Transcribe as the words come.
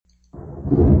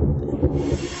You're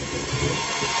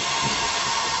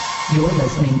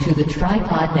listening to the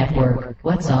Tripod Network.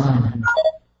 What's on?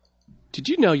 Did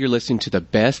you know you're listening to the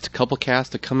best couple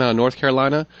cast to come out of North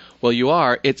Carolina? Well, you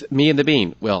are. It's Me and the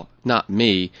Bean. Well, not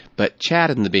me, but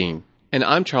Chad and the Bean. And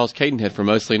I'm Charles Cadenhead for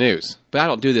Mostly News. But I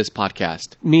don't do this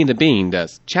podcast. Me and the Bean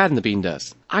does. Chad and the Bean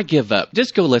does. I give up.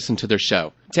 Just go listen to their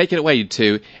show. Take it away, you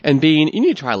two. And Bean, you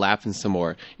need to try laughing some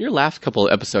more. Your last couple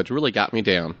of episodes really got me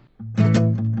down.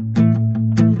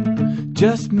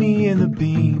 Just me and the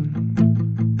Bean.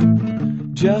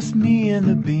 Just me and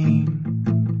the Bean.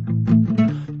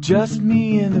 Just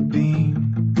me and the Bean.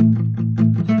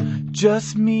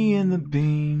 Just me and the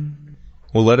Bean.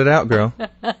 Well, let it out, girl.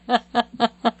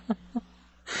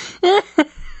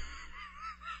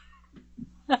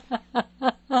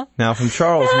 Now, from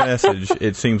Charles' message,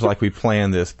 it seems like we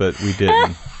planned this, but we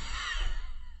didn't.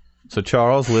 So,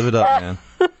 Charles, live it up, man.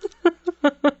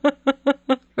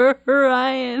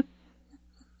 Ryan.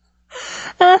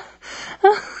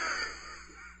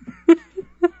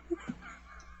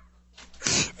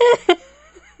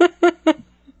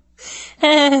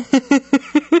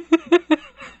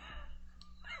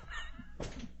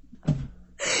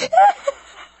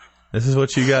 This is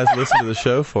what you guys listen to the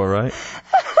show for, right?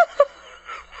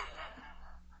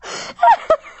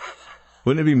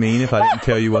 Wouldn't it be mean if I didn't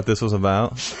tell you what this was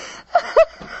about?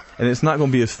 And it's not going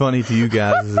to be as funny to you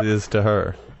guys as it is to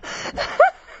her.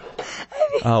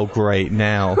 Oh, great.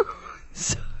 Now.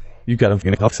 You got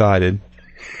them excited.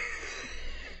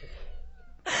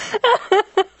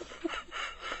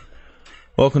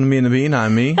 Welcome to Me and the Bean.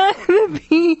 I'm me. I'm the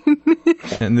Bean.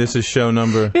 And this is show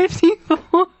number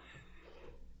 54.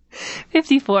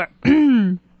 54.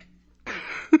 And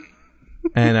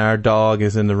our dog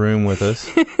is in the room with us.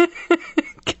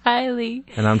 Kylie.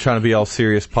 And I'm trying to be all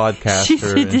serious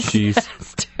podcaster. And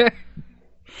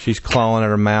she's clawing at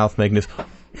her mouth, making this.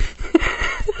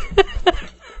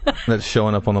 That's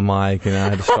showing up on the mic, and I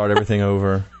had to start everything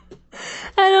over.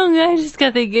 I just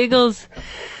got the giggles.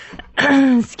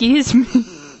 Excuse me.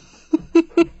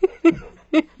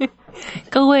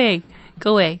 Go away.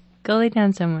 Go away. Go lay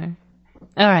down somewhere.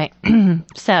 All right.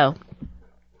 So.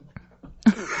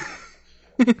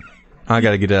 I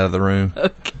got to get out of the room.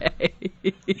 Okay.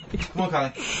 Come on,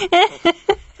 Kylie.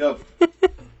 Go.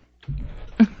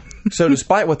 So,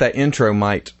 despite what that intro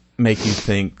might make you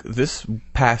think, this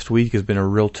past week has been a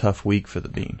real tough week for the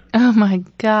Bean. Oh my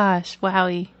gosh.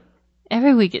 Wowie.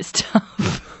 Every week is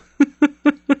tough.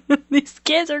 These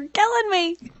kids are killing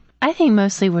me. I think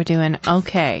mostly we're doing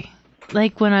okay.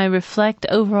 Like, when I reflect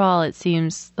overall, it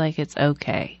seems like it's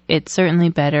okay. It's certainly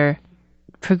better,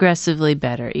 progressively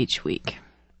better each week.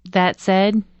 That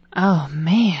said, oh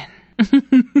man.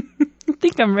 I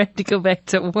think I'm ready to go back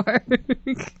to work.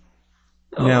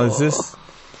 Now, is this...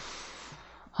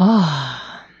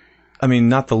 I mean,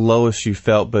 not the lowest you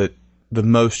felt, but the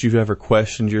most you've ever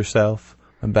questioned yourself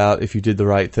about if you did the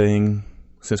right thing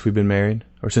since we've been married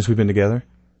or since we've been together?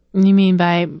 You mean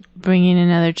by bringing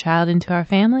another child into our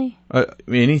family?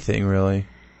 Anything, really.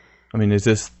 I mean, is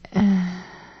this... or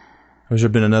has there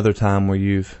been another time where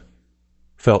you've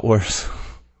felt worse?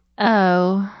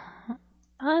 Oh,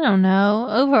 I don't know.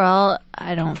 Overall,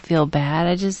 I don't feel bad.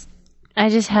 I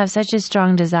just have such a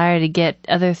strong desire to get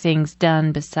other things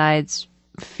done besides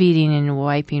feeding and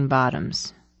wiping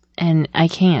bottoms. And I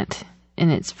can't.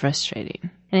 And it's frustrating.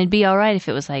 And it'd be alright if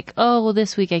it was like, oh, well,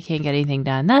 this week I can't get anything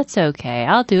done. That's okay.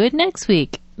 I'll do it next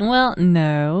week. Well,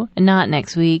 no. Not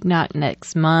next week. Not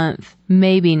next month.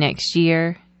 Maybe next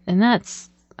year. And that's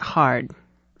hard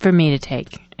for me to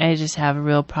take. I just have a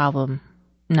real problem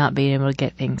not being able to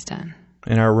get things done.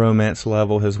 And our romance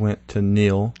level has went to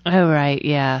nil. Oh, right,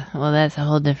 yeah. Well, that's a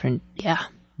whole different, yeah.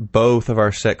 Both of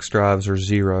our sex drives are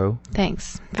 0.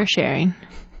 Thanks for sharing.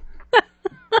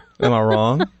 Am I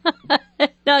wrong?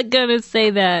 Not gonna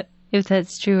say that, if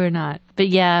that's true or not. But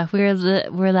yeah, we're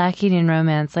lacking in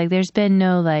romance. Like, there's been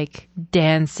no, like,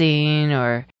 dancing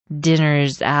or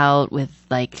dinners out with,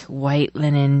 like, white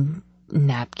linen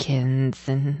napkins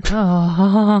and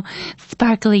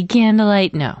sparkly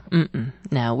candlelight. No,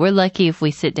 no. We're lucky if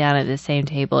we sit down at the same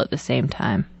table at the same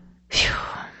time. Whew.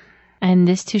 And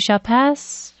this too shall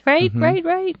pass, right? Mm-hmm.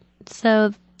 Right.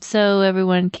 So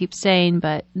everyone keeps saying,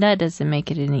 but that doesn't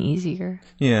make it any easier.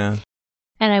 Yeah.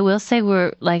 And I will say,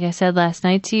 we're, like I said last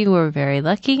night to you, we're very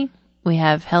lucky. We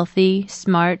have healthy,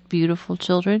 smart, beautiful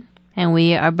children, and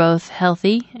we are both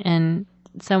healthy and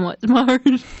somewhat smart.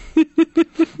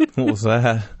 What was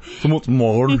that? Somewhat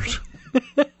smart.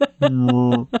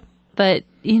 But,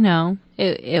 you know,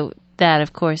 that,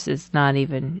 of course, is not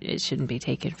even, it shouldn't be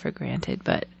taken for granted.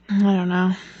 But, I don't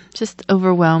know. Just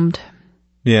overwhelmed.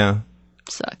 Yeah.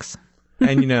 Sucks.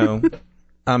 And,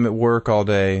 I'm at work all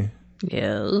day.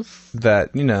 Yes. That,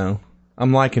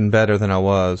 I'm liking better than I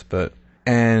was,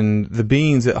 and the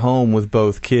beans at home with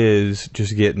both kids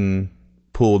just getting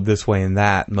pulled this way and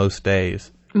that most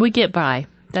days. We get by.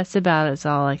 That's about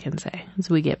all I can say, is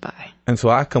we get by. And so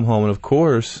I come home, and of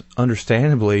course,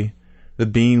 understandably, the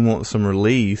bean wants some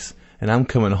release, and I'm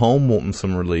coming home wanting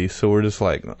some release, so we're just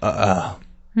like,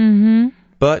 Mm-hmm.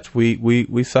 But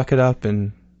we suck it up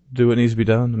and do what needs to be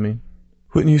done. I mean,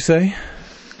 wouldn't you say?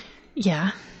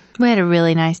 Yeah. We had a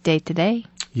really nice date today.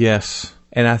 Yes.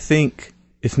 And I think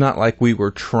it's not like we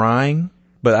were trying,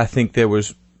 but I think there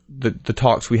was the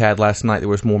talks we had last night, there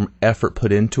was more effort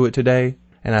put into it today.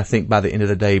 And I think by the end of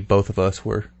the day, both of us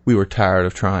were tired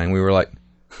of trying. We were like,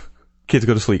 kids,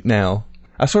 go to sleep now.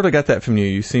 I sort of got that from you.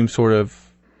 You seem sort of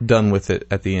done with it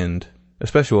at the end,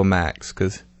 especially with Max,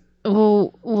 because...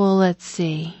 Well, let's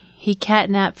see. He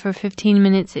catnapped for 15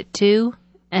 minutes at 2,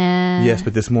 and... Yes,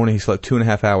 but this morning he slept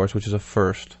 2.5 hours, which is a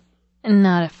first.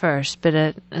 Not at first,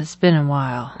 but it's been a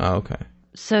while. Oh, okay.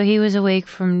 So he was awake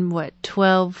from,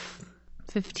 12,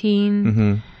 15?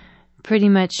 Mm-hmm. Pretty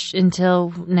much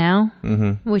until now?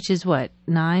 Mm-hmm. Which is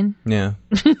 9? Yeah.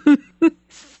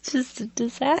 It's just a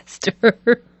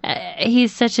disaster.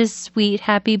 He's such a sweet,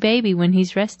 happy baby when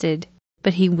he's rested,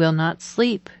 but he will not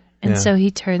sleep. And so he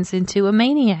turns into a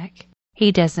maniac.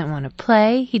 He doesn't want to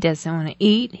play. He doesn't want to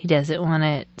eat. He doesn't want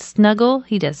to snuggle.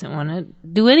 He doesn't want to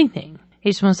do anything. He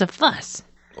just wants to fuss.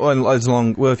 Well,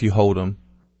 if you hold him.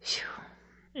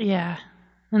 Yeah.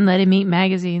 And let him eat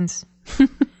magazines.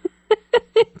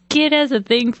 Kid has a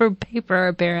thing for paper,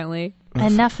 apparently.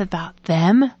 Enough about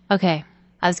them. Okay.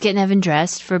 I was getting Evan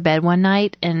dressed for bed one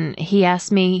night, and he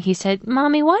asked me, he said,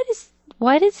 Mommy,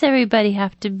 why does everybody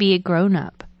have to be a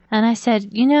grown-up? And I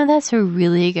said, that's a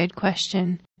really good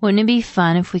question. Wouldn't it be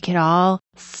fun if we could all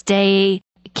stay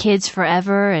kids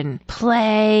forever and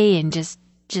play and just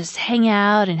hang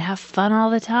out and have fun all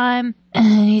the time?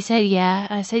 And he said, yeah.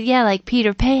 I said, yeah, like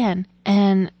Peter Pan.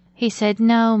 And he said,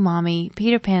 no, Mommy,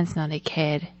 Peter Pan's not a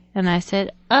kid. And I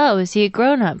said, oh, is he a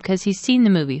grown-up? Because he's seen the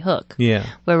movie Hook. Yeah.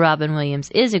 Where Robin Williams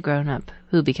is a grown-up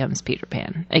who becomes Peter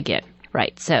Pan again.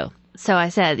 Right. So I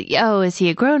said, oh, is he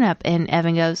a grown-up? And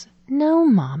Evan goes, no,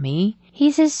 Mommy,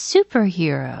 he's a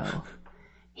superhero.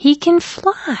 He can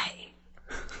fly.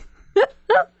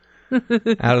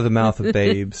 Out of the mouth of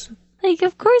babes. Like,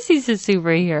 of course he's a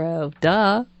superhero.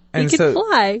 Duh. He can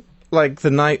fly. Like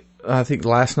the night, I think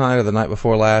last night or the night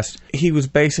before last, he was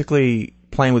basically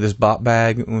playing with his bop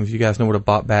bag. If you guys know what a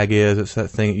bop bag is, it's that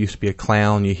thing that used to be a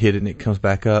clown. You hit it and it comes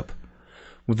back up.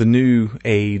 With the new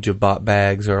age of bop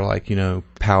bags are like,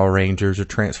 Power Rangers or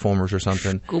Transformers or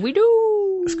something.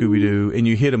 Scooby-Doo. And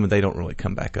you hit them and they don't really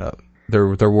come back up.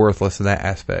 They're worthless in that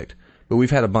aspect. But we've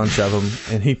had a bunch of them,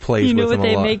 and he plays with them a lot. You know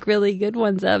what they make really good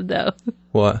ones of, though?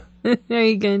 What? Are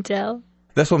you going to tell?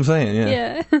 That's what I'm saying,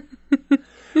 yeah.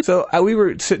 So we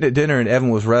were sitting at dinner, and Evan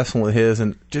was wrestling with his,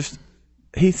 and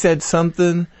he said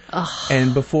something,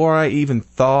 and before I even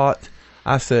thought,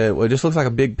 I said, well, it just looks like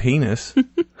a big penis.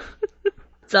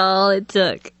 That's all it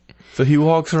took. So he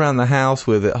walks around the house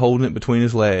with it, holding it between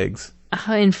his legs.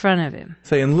 In front of him.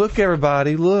 Saying, look,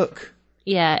 everybody, look.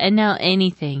 Yeah, and now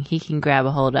anything he can grab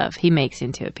a hold of, he makes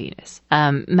into a penis.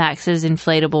 Max's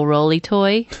inflatable rolly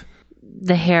toy,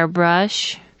 the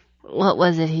hairbrush. What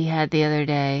was it he had the other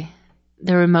day?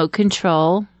 The remote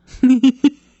control.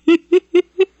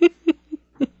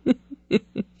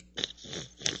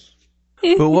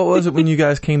 But what was it when you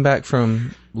guys came back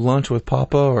from lunch with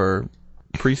Papa or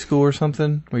preschool or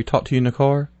something, where he talked to you in the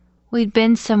car? We'd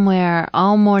been somewhere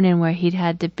all morning where he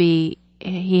had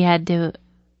to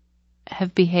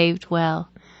have behaved well.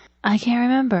 I can't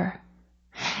remember.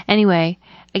 Anyway,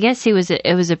 I guess it was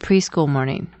a preschool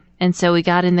morning. And so we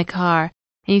got in the car,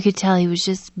 and you could tell he was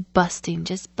just busting.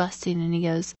 And he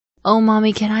goes, oh,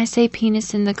 Mommy, can I say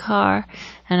penis in the car?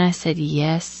 And I said,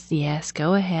 yes,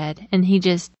 go ahead. And he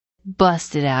just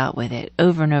busted out with it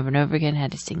over and over and over again.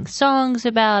 Had to sing songs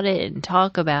about it and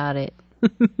talk about it.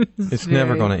 It's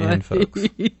never going to end, folks.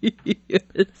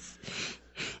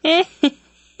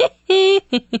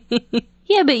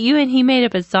 Yeah, but you and he made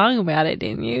up a song about it,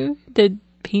 didn't you? The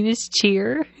penis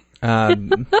cheer. What? I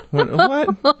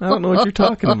don't know what you're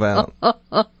talking about.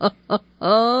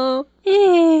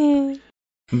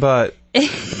 But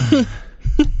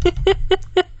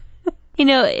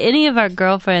any of our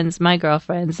girlfriends, my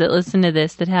girlfriends that listen to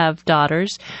this that have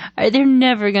daughters, they're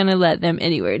never going to let them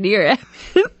anywhere near it.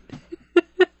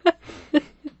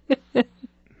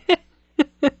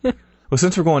 Well,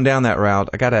 since we're going down that route,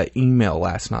 I got an email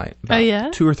last night.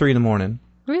 About 2 or 3 in the morning.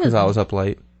 Really? Because I was up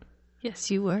late. Yes,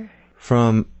 you were.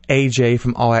 From AJ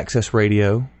from All Access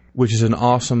Radio. which is an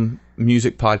awesome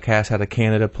music podcast out of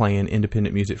Canada, playing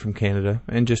independent music from Canada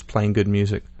and just playing good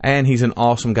music. And he's an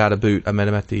awesome guy to boot. I met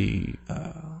him at the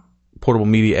Portable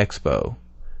Media Expo,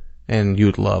 and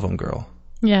you'd love him, girl.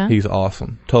 Yeah. He's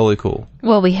awesome. Totally cool.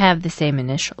 Well, we have the same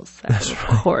initials. So That's right.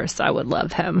 Of course, I would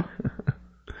love him.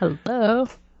 Hello.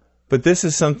 But this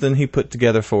is something he put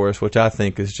together for us, which I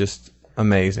think is just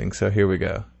amazing. So here we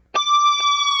go.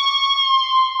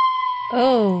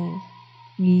 Oh,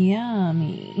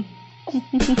 yummy.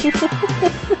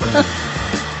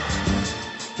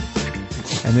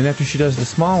 And then after she does the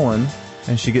small one,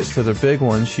 and she gets to the big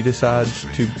one, she decides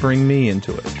to bring me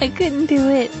into it. I couldn't do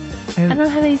it. And I don't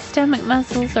have any stomach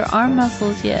muscles or arm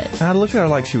muscles yet. And I looked at her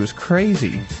like she was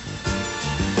crazy.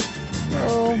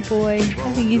 Oh boy,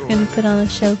 I think he's going to put on a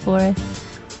show for us.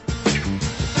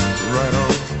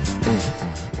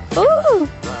 Ooh,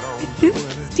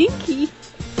 it's stinky.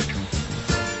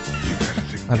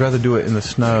 I'd rather do it in the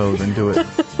snow than do it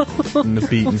in the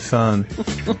beaten sun.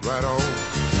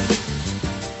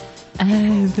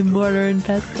 The mortar and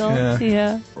pestle.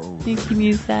 Yeah. You can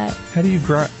use that. How do you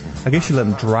dry? I guess you let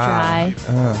them dry.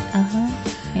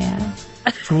 Yeah.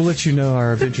 So we'll let you know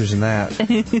our adventures in that.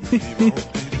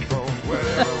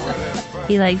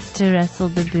 He likes to wrestle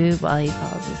the boob while he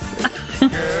falls asleep.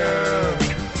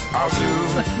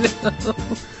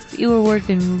 You were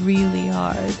working really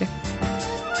hard.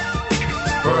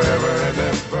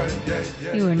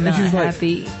 You were not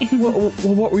happy. Well,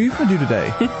 what were you going to do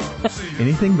today?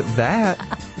 Anything but that.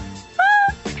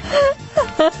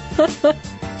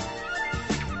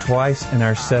 Twice in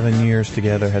our 7 years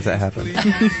together has that happened.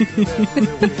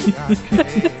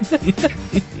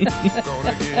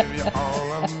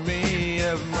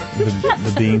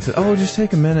 The Bean said, "Oh, just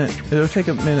take a minute. It'll take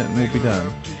a minute and we'll be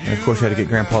done." And of course, you had to get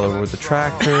Grandpa over with the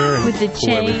tractor and with the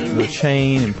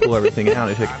chain, and pull everything out.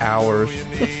 It took hours.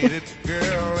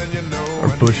 Or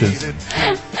bushes.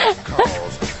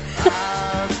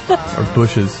 Or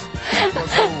bushes.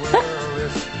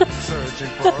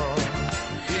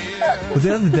 But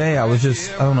the other day, I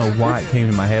don't know why it came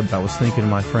to my head, but I was thinking of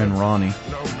my friend Ronnie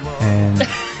and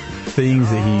things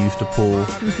that he used to pull.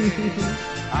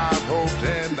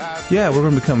 Yeah, we're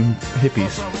going to become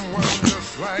hippies.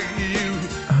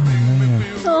 Oh, man.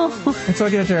 Oh. And so I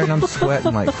get out there and I'm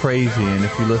sweating like crazy, and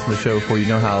if you listen to the show before, you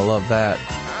know how I love that.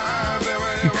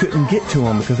 You couldn't get to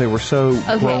them because they were so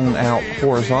grown out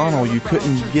horizontal, you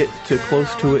couldn't get too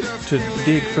close to it to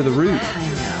dig for the root. I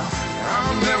know.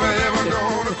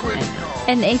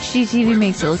 And HGTV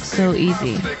makes it look so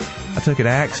easy. I took an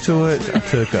axe to it, I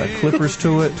took clippers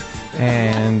to it,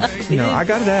 and, I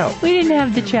got it out. We didn't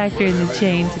have the tractor and the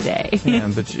chain today. Yeah,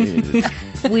 but Jesus.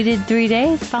 We did 3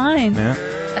 days, fine. Yeah.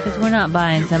 Because we're not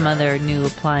buying some other new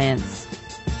appliance.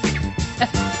 And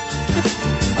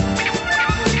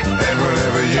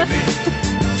whatever you need,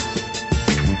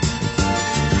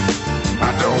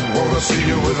 I don't want to see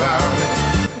you without me.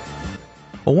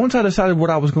 Well, once I decided what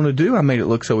I was going to do, I made it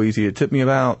look so easy. It took me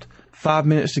about 5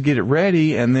 minutes to get it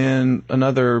ready, and then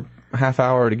another half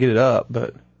hour to get it up.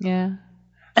 But yeah,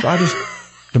 so I just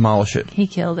demolish it. He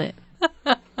killed it.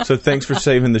 So thanks for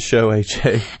saving the show,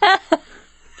 AJ.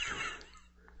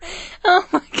 Oh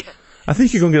my god! I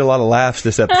think you're going to get a lot of laughs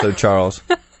this episode, Charles.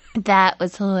 That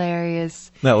was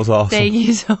hilarious. That was awesome. Thank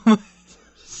you so much.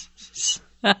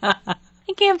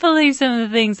 I can't believe some of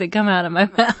the things that come out of my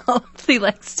mouth. He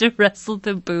likes to wrestle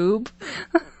the boob.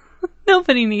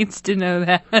 Nobody needs to know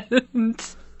that.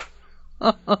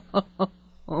 Oh,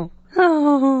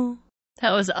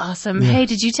 that was awesome. Yeah. Hey,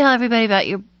 did you tell everybody about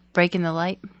your breaking the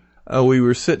light? Oh,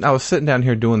 I was sitting down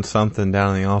here doing something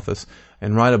down in the office,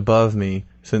 and right above me,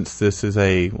 since this is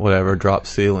a drop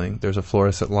ceiling, there's a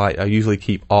fluorescent light I usually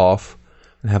keep off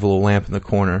and have a little lamp in the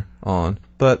corner on.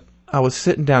 But I was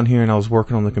sitting down here and I was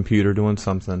working on the computer doing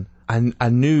something. I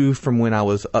knew from when I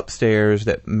was upstairs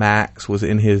that Max was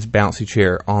in his bouncy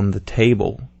chair on the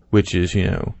table, which is,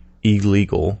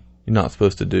 illegal. You're not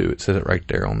supposed to do. It says it right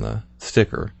there on the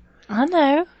sticker. I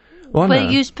know. Well,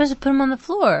 but you're supposed to put him on the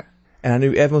floor. And I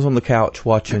knew Evan was on the couch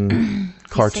watching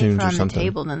cartoons or on something. The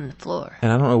table than the floor.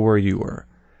 And I don't know where you were.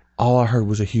 All I heard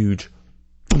was a huge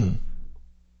boom.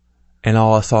 And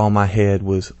all I saw in my head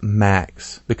was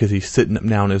Max, because he's sitting up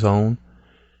now on his own.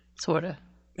 Sorta.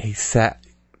 He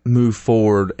moved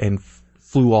forward and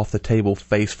flew off the table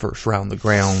face first around the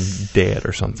ground, dead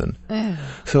or something. Ew.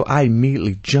 So I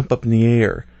immediately jump up in the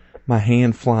air, my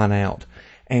hand flying out.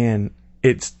 And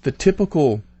it's the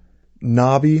typical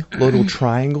knobby little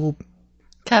triangle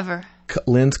Cover.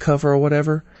 lens cover or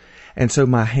whatever. And so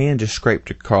my hand just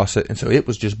scraped across it, and so it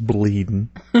was just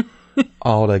bleeding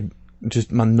all to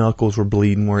just my knuckles were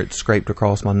bleeding where it scraped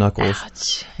across my knuckles.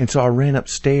 Ouch. And so I ran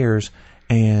upstairs,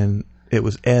 and it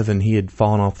was Evan. He had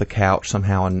fallen off the couch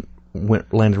somehow and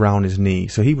landed right on his knee.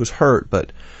 So he was hurt,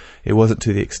 but it wasn't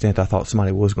to the extent I thought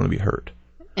somebody was going to be hurt.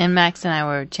 And Max and I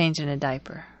were changing a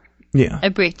diaper. Yeah. A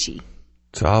britchie.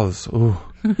 So I was, ooh.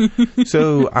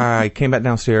 So I came back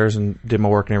downstairs and did my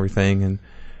work and everything. And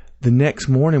the next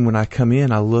morning when I come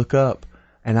in, I look up,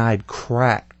 and I had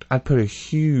cracked. I put a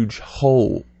huge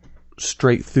hole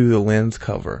straight through the lens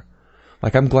cover.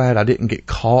 Like, I'm glad I didn't get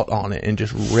caught on it and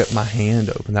just rip my hand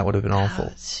open. That would have been awful.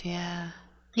 Ouch, yeah.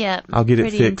 Yeah. I'll get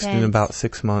it fixed intense. in about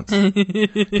 6 months.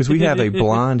 Because we have a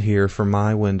blind here for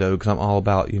my window, because I'm all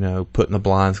about, putting the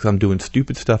blinds, because I'm doing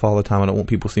stupid stuff all the time I don't want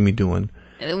people to see me doing.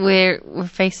 We're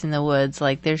facing the woods,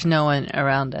 like there's no one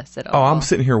around us at all. Oh, I'm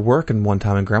sitting here working one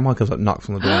time, and Grandma comes up, knocks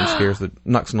on the door, and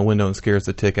knocks on the window and scares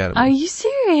the tick out of me. Are you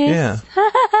serious?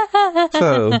 Yeah.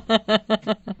 So,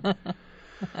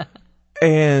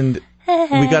 and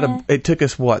it took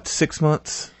us, 6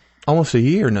 months? Almost a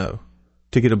year, to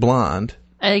get a blind.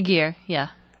 A year, yeah.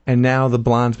 And now the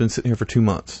blind's been sitting here for 2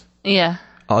 months. Yeah.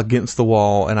 Against the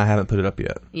wall, and I haven't put it up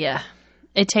yet. Yeah.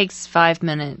 It takes 5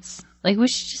 minutes. Like, we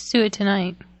should just do it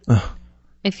tonight.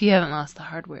 If you haven't lost the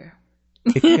hardware.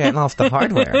 If you haven't lost the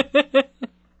hardware.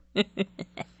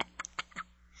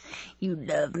 You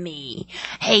love me.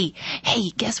 Hey,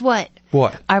 guess what?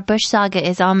 What? Our bush saga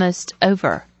is almost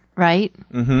over, right?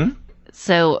 Mm-hmm.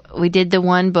 So we did the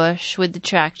one bush with the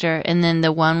tractor, and then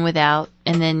the one without,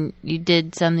 and then you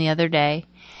did some the other day.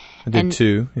 I did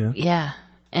 2, yeah. Yeah,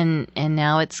 and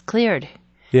now it's cleared.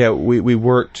 Yeah, we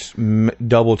worked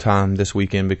double time this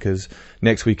weekend because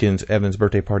next weekend's Evan's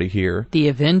birthday party here. The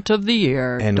event of the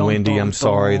year. And Wendy, I'm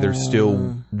sorry, there's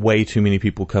still way too many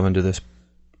people coming to this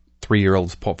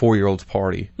 4-year-old's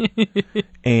party.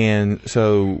 And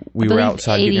so we were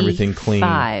outside getting everything clean.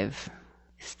 85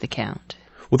 is the count.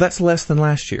 Well, that's less than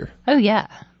last year. Oh, yeah.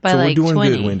 By so like we're doing 20.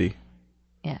 good, Wendy.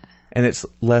 Yeah. And it's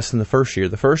less than the first year.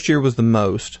 The first year was the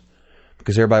most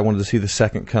because everybody wanted to see the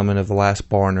second coming of the last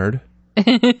Barnard.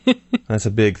 That's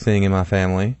a big thing in my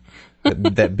family.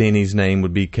 That Benny's name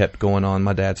would be kept going on,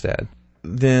 my dad's dad.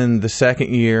 Then the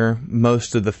second year,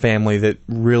 most of the family that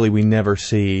really we never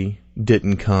see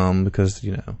didn't come because,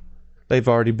 they've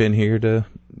already been here to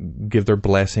give their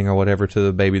blessing or whatever to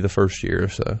the baby the first year.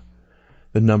 So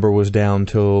the number was down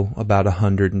to about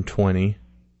 120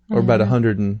 or about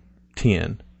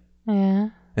 110. Yeah.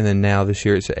 And then now this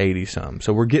year it's at 80-some.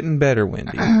 So we're getting better,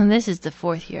 Wendy. This is the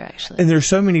 4th year, actually. And there's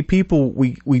so many people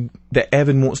that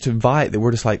Evan wants to invite that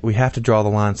we're just like, we have to draw the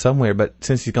line somewhere. But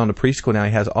since he's gone to preschool now,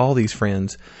 he has all these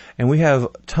friends. And we have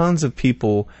tons of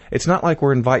people. It's not like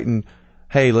we're inviting,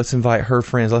 hey, let's invite her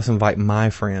friends, let's invite my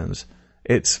friends.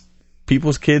 It's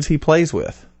people's kids he plays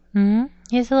with. Mm-hmm.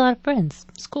 He has a lot of friends.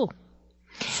 It's cool.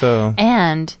 So.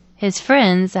 And his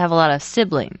friends have a lot of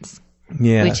siblings.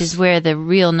 Yes. Which is where the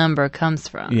real number comes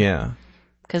from. Yeah.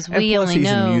 Because and we plus only he's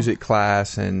know in music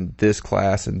class and this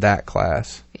class and that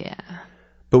class. Yeah.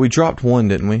 But we dropped one,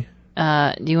 didn't we?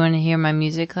 Do you want to hear my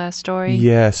music class story?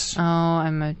 Yes. Oh,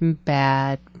 I'm a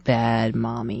bad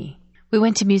mommy. We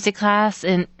went to music class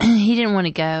and he didn't want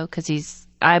to go because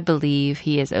I believe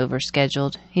he is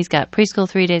overscheduled. He's got preschool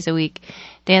 3 days a week,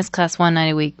 dance class 1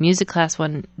 night a week, music class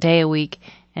 1 day a week,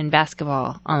 and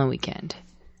basketball on the weekend.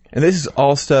 And this is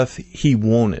all stuff he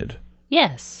wanted.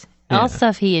 Yes. Yeah. All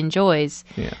stuff he enjoys.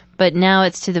 Yeah. But now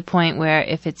it's to the point where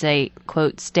if it's a,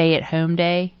 quote, stay-at-home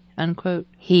day, unquote,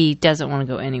 he doesn't want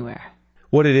to go anywhere.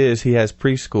 What it is, he has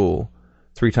preschool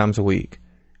 3 times a week.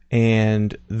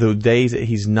 And the days that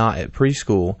he's not at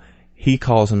preschool, he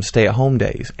calls them stay-at-home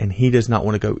days. And he does not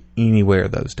want to go anywhere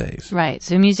those days. Right.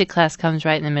 So music class comes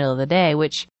right in the middle of the day,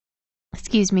 which,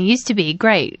 used to be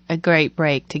a great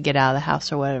break to get out of the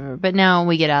house or whatever. But now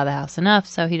we get out of the house enough,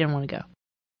 so he didn't want to go.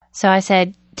 So I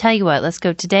said, tell you what, let's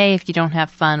go today. If you don't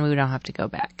have fun, we don't have to go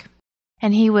back.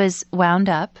 And he was wound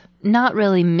up, not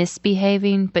really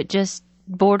misbehaving, but just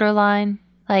borderline.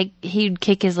 Like he'd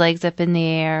kick his legs up in the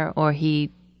air, or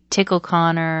he'd tickle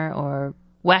Connor, or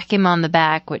whack him on the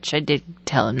back, which I did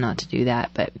tell him not to do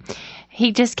that. But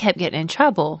he just kept getting in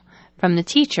trouble from the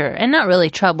teacher, and not really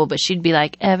trouble, but she'd be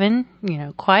like, Evan,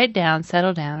 quiet down,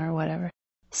 settle down, or whatever.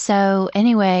 So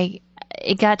anyway,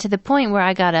 it got to the point where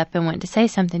I got up and went to say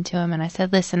something to him, and I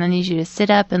said, listen, I need you to sit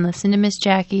up and listen to Miss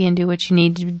Jackie and do what you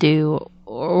need to do,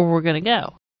 or we're going to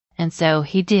go. And so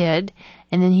he did,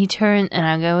 and then he turned, and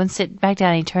I go and sit back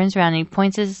down, and he turns around, and he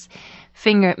points his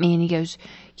finger at me, and he goes,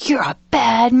 you're a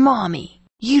bad mommy.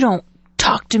 You don't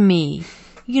talk to me.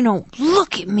 You don't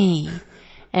look at me.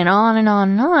 And on and on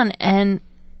and on. And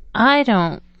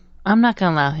I'm not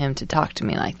going to allow him to talk to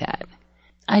me like that.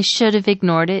 I should have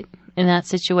ignored it in that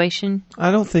situation.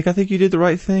 I think you did the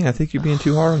right thing. I think you're being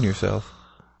too hard on yourself.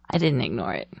 I didn't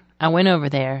ignore it. I went over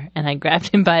there and I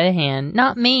grabbed him by the hand.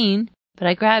 Not mean, but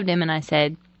I grabbed him and I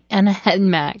said, and I had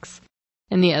Max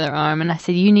in the other arm, and I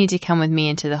said, you need to come with me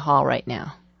into the hall right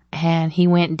now. And he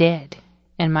went dead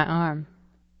in my arm.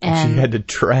 And you had to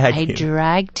drag him. I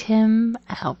dragged him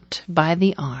out by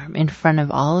the arm in front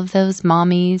of all of those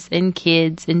mommies and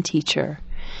kids and teacher.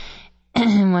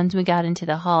 And once we got into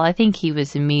the hall, I think he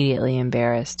was immediately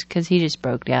embarrassed because he just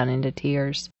broke down into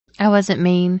tears. I wasn't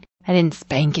mean. I didn't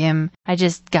spank him. I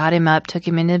just got him up, took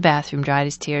him into the bathroom, dried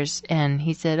his tears, and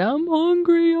he said, I'm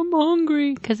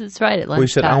hungry, because it's right at lunchtime. Well, he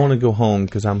said, I want to go home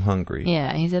because I'm hungry.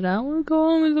 Yeah, he said, I want to go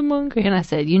home because I'm hungry. And I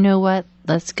said, you know what?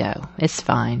 Let's go. It's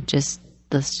fine.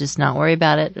 Let's just not worry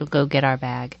about it. We'll go get our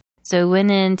bag. So we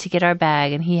went in to get our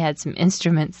bag, and he had some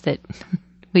instruments that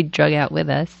we drug out with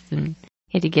us, and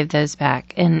he had to give those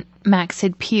back. And Max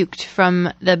had puked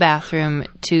from the bathroom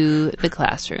to the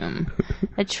classroom.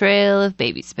 A trail of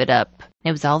baby spit up.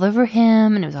 It was all over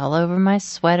him, and it was all over my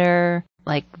sweater,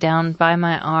 like down by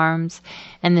my arms.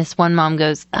 And this one mom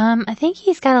goes, I think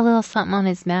he's got a little something on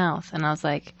his mouth. And I was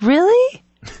like, really?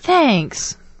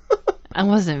 Thanks. I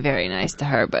wasn't very nice to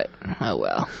her, but oh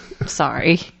well.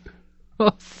 Sorry. I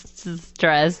was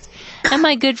stressed. And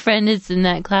my good friend is in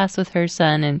that class with her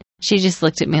son, and she just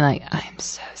looked at me like, I'm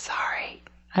so sorry.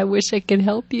 I wish I could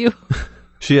help you.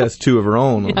 She has two of her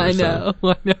own. I know.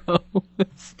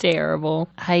 It's terrible.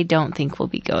 I don't think we'll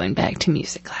be going back to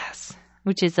music class,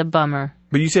 which is a bummer.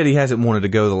 But you said he hasn't wanted to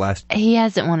go the last... He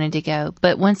hasn't wanted to go,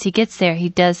 but once he gets there, he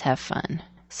does have fun.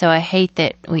 So I hate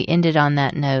that we ended on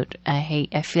that note.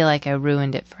 I feel like I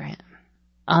ruined it for him.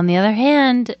 On the other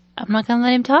hand, I'm not going to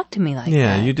let him talk to me like that.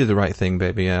 Yeah, you did the right thing,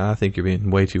 baby. I think you're being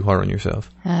way too hard on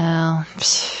yourself. Well,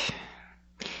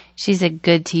 she's a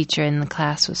good teacher and the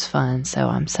class was fun, so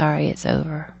I'm sorry it's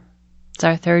over. It's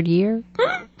our 3rd year.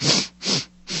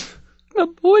 My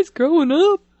boy's growing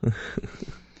up.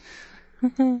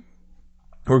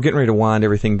 We're getting ready to wind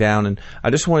everything down, and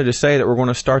I just wanted to say that we're going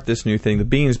to start this new thing. The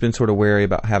Bean's been sort of wary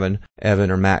about having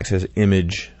Evan or Max's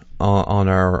image on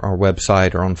our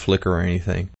website or on Flickr or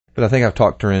anything. But I think I've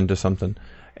talked her into something.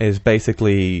 Is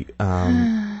basically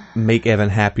make Evan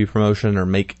happy promotion or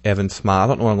make Evan smile. I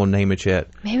don't know what I'm going to name it yet.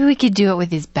 Maybe we could do it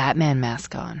with his Batman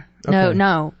mask on. Okay.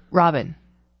 No, Robin.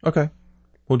 Okay.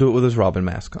 We'll do it with his Robin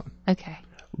mask on. Okay.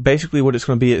 Basically what it's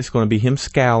going to be him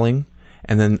scowling,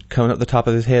 and then coming up the top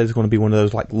of his head is going to be one of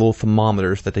those like little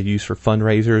thermometers that they use for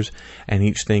fundraisers, and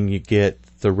each thing you get,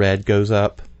 the red goes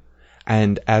up.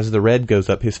 And as the red goes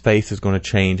up, his face is going to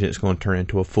change, and it's going to turn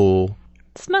into a full...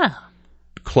 Smile.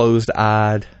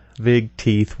 Closed-eyed, big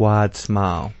teeth, wide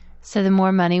smile. So the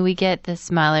more money we get, the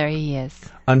smilier he is.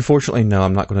 Unfortunately, no,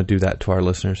 I'm not going to do that to our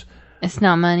listeners. It's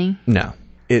not money? No.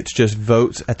 It's just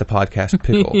votes at the podcast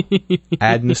pickle.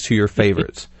 Adding us to your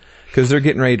favorites. Because they're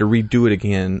getting ready to redo it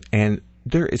again, and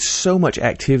there is so much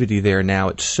activity there now.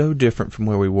 It's so different from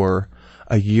where we were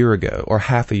a year ago, or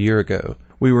half a year ago.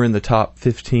 We were in the top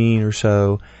 15 or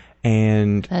so,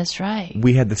 and that's right.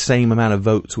 We had the same amount of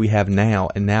votes we have now,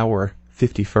 and now we're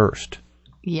 51st.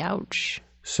 Youch.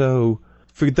 So,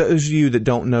 for those of you that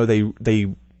don't know,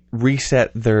 they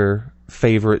reset their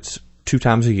favorites 2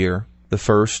 times a year. The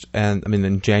first,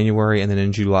 in January and then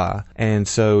in July. And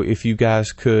so if you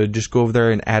guys could just go over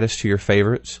there and add us to your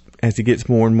favorites. As he gets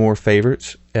more and more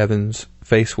favorites, Evan's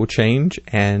face will change,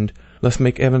 and let's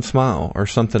make Evan smile, or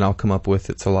something I'll come up with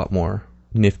that's a lot more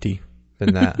nifty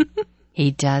than that.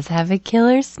 He does have a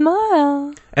killer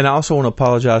smile. And I also want to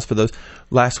apologize for those.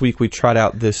 Last week we tried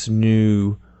out this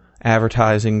new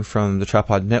advertising from the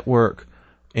Tripod Network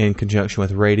in conjunction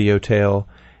with Radio Tail.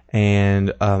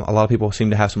 And a lot of people seem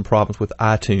to have some problems with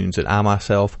iTunes, and I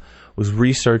myself was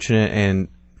researching it and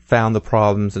found the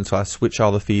problems, and so I switched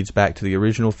all the feeds back to the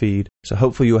original feed. So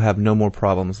hopefully you'll have no more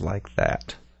problems like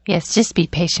that. Yes, just be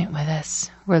patient with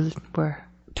us. We're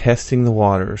testing the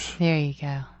waters. There you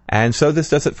go. And so this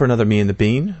does it for another Me and the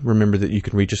Bean. Remember that you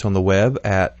can reach us on the web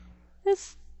at...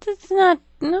 That's not...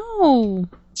 No.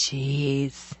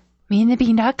 Jeez.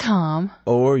 meandthebean.com.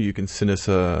 Or you can send us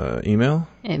an email.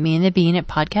 At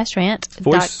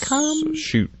meandthebean@podcastrant.com.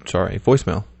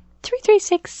 Voicemail.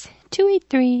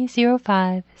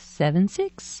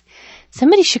 336-283-0576.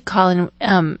 Somebody should call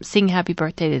and sing happy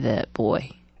birthday to the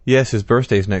boy. Yes, his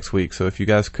birthday's next week, so if you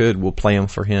guys could, we'll play them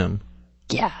for him.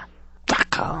 Yeah.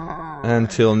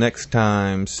 Until next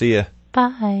time, see ya.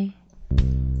 Bye.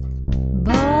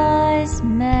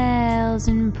 Voicemails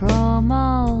and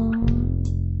promos.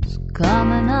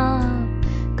 Coming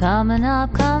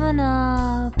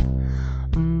up.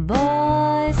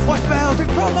 boys. Footballs and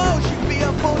promos, you be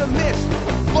up for the miss.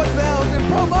 Footballs and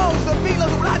promos, the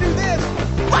feelers when I do this.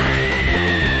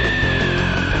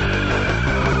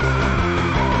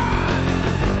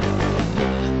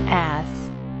 Ass.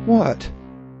 What?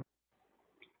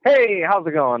 Hey, how's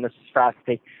it going? This is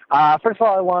Frosty. First of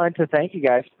all, I wanted to thank you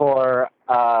guys for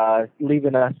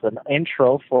leaving us an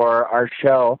intro for our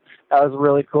show. That was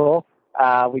really cool.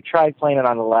 We tried playing it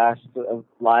on the last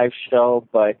live show,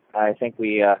 but I think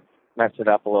we messed it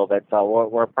up a little bit. So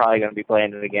we're probably going to be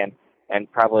playing it again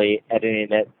and probably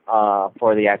editing it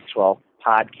for the actual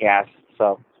podcast.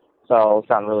 So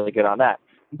sound really good on that.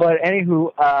 But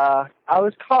anywho, I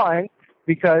was calling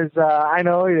because I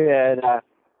know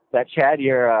that Chad,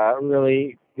 you're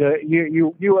really good.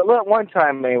 You at one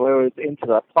time was into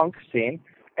the punk scene,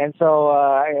 and so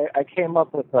I came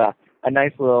up with a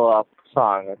nice little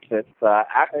song. It's a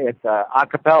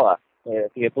cappella,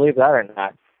 if you believe that or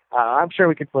not. I'm sure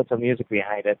we could put some music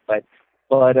behind it, but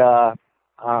I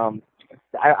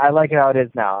like it how it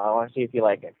is now. I want to see if you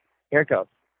like it. Here it goes.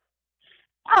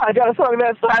 I got a song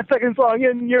that's 5-second song,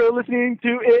 and you're listening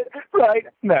to it right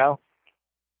now.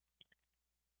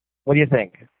 What do you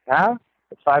think? Huh?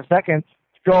 It's 5 seconds.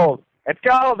 It's gold. It's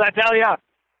gold, I tell ya.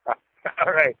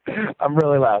 All right. I'm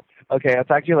really loud. Okay, I'll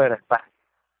talk to you later. Bye.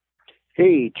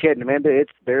 Hey, Chad and Amanda,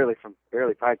 it's Barely from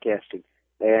Barely Podcasting.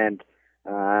 And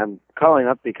I'm calling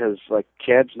up because,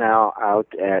 Chad's now out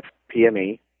at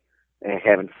PME and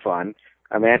having fun.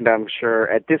 Amanda, I'm sure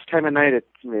at this time of night,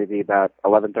 it's maybe about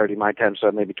 11:30 my time,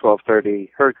 so maybe 12:30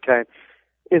 her time,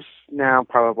 is now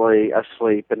probably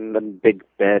asleep in the big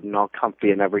bed and all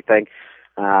comfy and everything.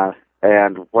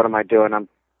 And what am I doing? I'm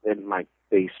in my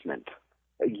basement.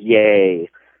 Yay.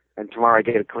 And tomorrow I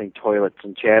get to clean toilets,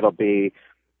 and Chad will be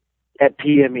at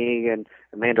PME, and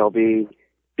Amanda will be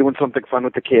doing something fun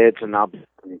with the kids, and I'll be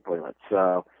cleaning toilets.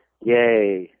 So,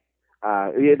 yay.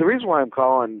 The reason why I'm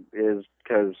calling is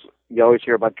because you always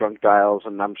hear about drunk dials,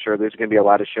 and I'm sure there's going to be a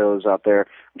lot of shows out there.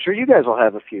 I'm sure you guys will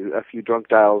have a few drunk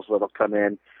dials that'll come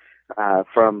in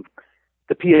from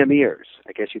the PMEers,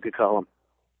 I guess you could call them.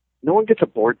 No one gets a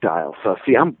bored dial, so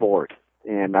see, I'm bored,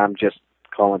 and I'm just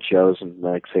calling shows and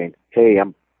saying, hey,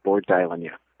 I'm bored dialing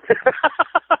you.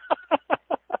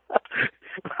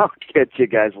 I'll catch you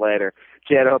guys later.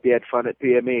 Chad, I hope you had fun at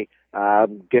PME.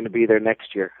 I'm going to be there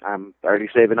next year. I'm already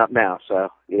saving up now, so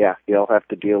yeah, you'll have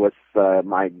to deal with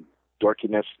my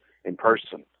dorkiness in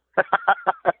person.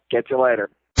 Catch you later.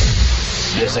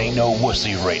 This ain't no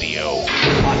wussy radio.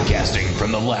 Podcasting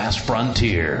from the last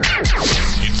frontier.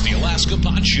 It's the Alaska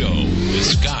Pod Show with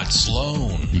Scott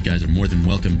Sloan. You guys are more than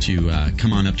welcome to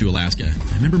come on up to Alaska.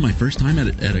 I remember my first time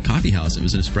at a coffee house. It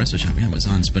was an espresso shop. Yeah, it was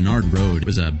on Spenard Road. It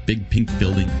was a big pink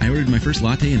building. I ordered my first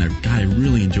latte, and I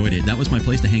really enjoyed it. That was my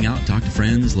place to hang out, talk to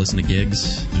friends, listen to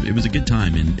gigs. It was a good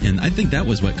time, and I think that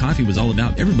was what coffee was all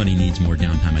about. Everybody needs more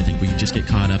downtime. I think we just get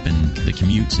caught up in the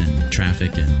commutes and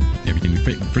traffic and everything. We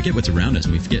forget what's around us.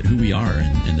 We forget who we are,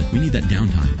 and that we need that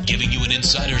downtime. Giving you an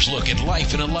insider's look at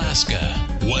life in Alaska.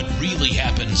 What really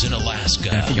happens in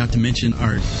Alaska. I forgot to mention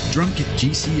our drunk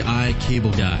GCI cable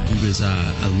guy. He was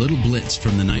a little blitzed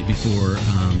from the night before.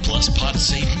 Plus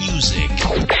PodSafe music.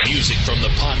 Music from the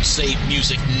PodSafe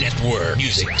Music Network.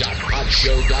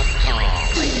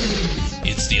 Music.podshow.com.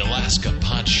 It's the Alaska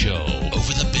Pod Show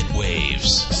over the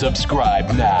bitwaves. Subscribe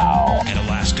now at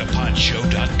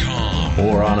alaskapodshow.com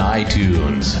or on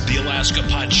iTunes. The Alaska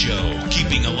Pod Show,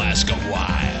 keeping Alaska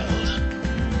wild.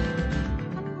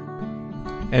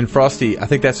 And Frosty, I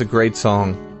think that's a great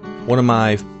song. One of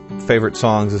my favorite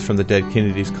songs is from the Dead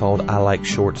Kennedys called I Like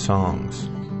Short Songs.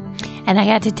 And I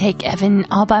got to take Evan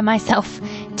all by myself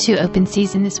to open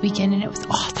season this weekend, and it was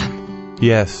awesome.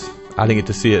 Yes. I didn't get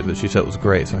to see it, but she said it was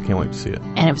great, so I can't wait to see it.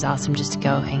 And it was awesome just to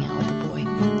go hang out with the boy.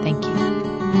 Thank you.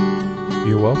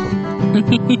 You're welcome.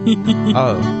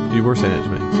 Oh, you were saying it to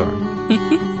me. Sorry.